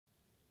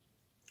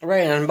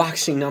Alright,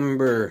 unboxing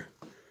number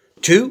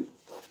 2.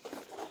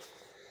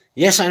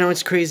 Yes, I know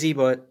it's crazy,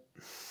 but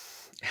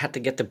I had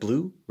to get the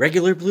blue,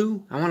 regular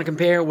blue. I want to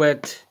compare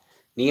what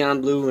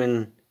neon blue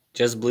and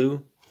just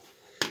blue.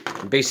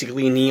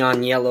 Basically,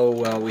 neon yellow,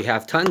 well, we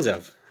have tons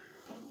of,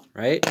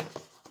 right?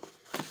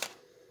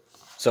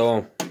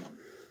 So,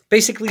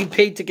 basically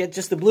paid to get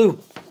just the blue.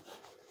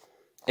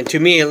 And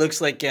to me, it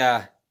looks like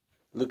Lucario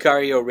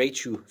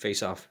Raichu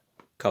face-off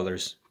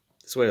colors.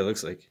 That's what it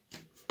looks like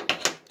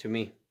to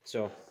me.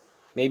 So,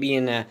 maybe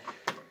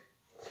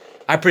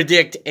I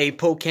predict a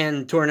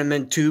Pokken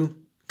Tournament 2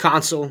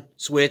 console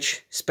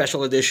Switch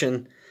special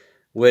edition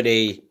with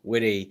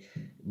a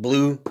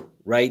blue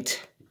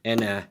right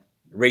and a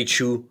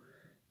Raichu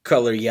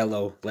color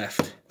yellow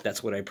left.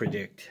 That's what I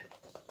predict.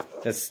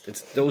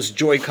 Those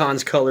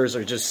Joy-Cons colors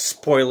are just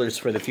spoilers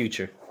for the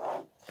future.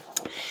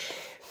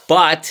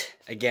 But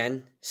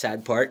again,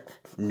 sad part,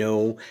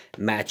 no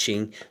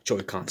matching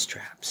Joy-Con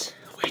straps,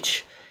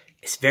 which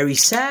is very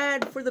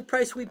sad for the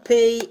price we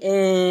pay,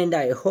 and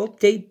I hope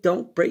they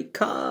don't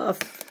break off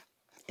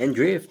and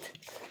drift.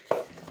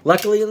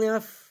 Luckily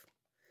enough,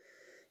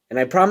 and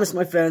I promise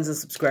my fans and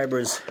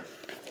subscribers,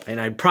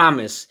 and I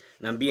promise,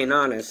 and I'm being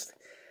honest,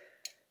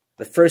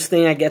 the first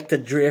thing I get to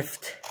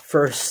drift,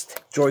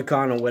 first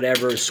Joy-Con or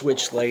whatever,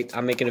 Switch Lite,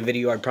 I'm making a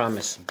video, I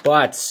promise.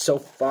 But so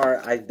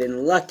far, I've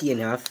been lucky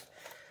enough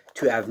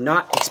to have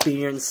not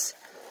experienced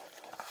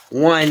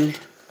one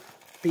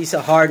piece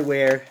of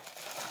hardware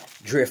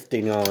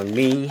drifting on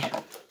me.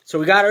 So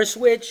we got our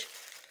Switch.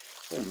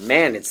 Oh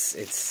man,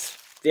 it's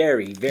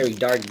very, very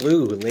dark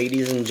blue,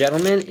 ladies and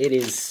gentlemen. It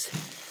is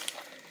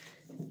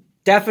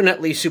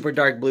definitely super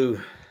dark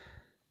blue.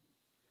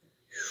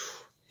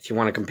 If you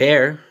want to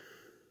compare.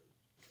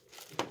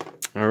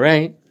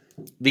 Alright.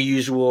 The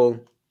usual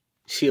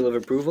seal of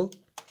approval.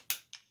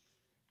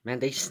 Man,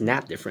 they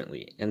snap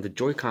differently. And the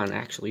Joy-Con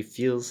actually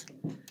feels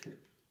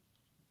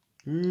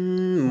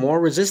more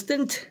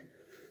resistant.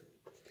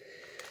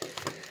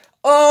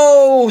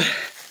 Oh,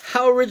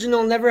 how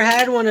original. Never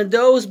had one of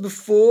those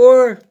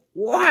before.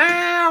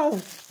 Wow.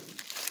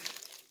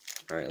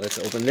 Alright, let's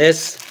open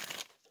this.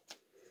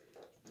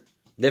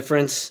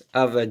 Difference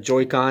of a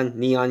Joy-Con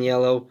neon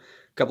yellow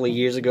a couple of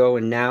years ago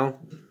and now.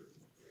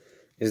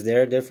 Is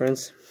there a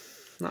difference?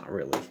 Not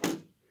really.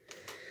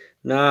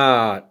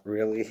 Not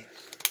really.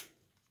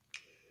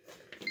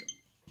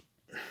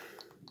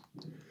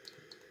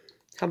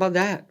 How about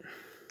that?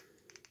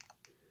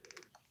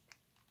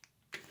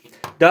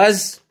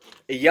 Does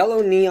a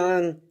yellow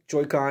neon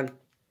Joy-Con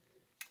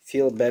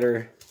feel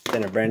better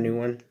than a brand new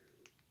one?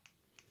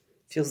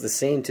 Feels the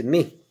same to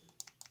me.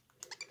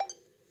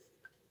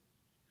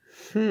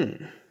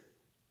 And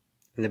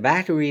the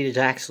battery is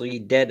actually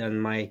dead on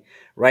my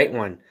right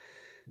one.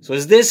 So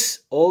is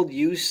this old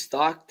used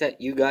stock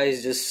that you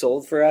guys just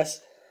sold for us?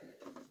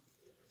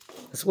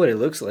 That's what it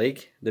looks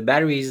like. The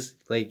battery's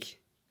like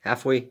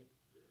halfway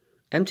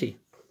empty.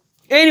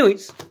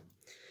 Anyways,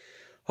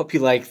 hope you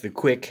like the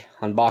quick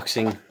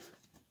unboxing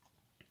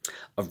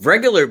of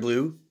regular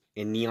blue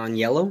and neon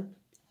yellow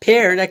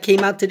pair that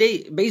came out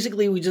today.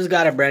 Basically, we just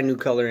got a brand new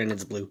color and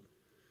it's blue.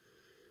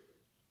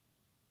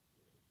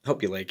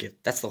 Hope you like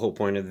it. That's the whole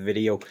point of the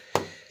video.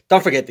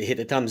 Don't forget to hit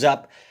the thumbs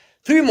up.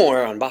 3 more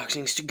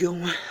unboxings to go.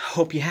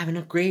 Hope you're having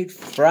a great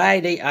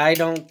Friday. I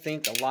don't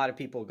think a lot of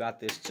people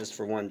got this just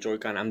for one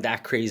Joy-Con. I'm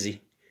that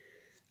crazy.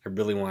 I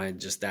really wanted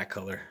just that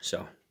color.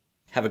 So,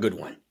 have a good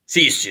one.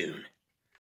 See you soon.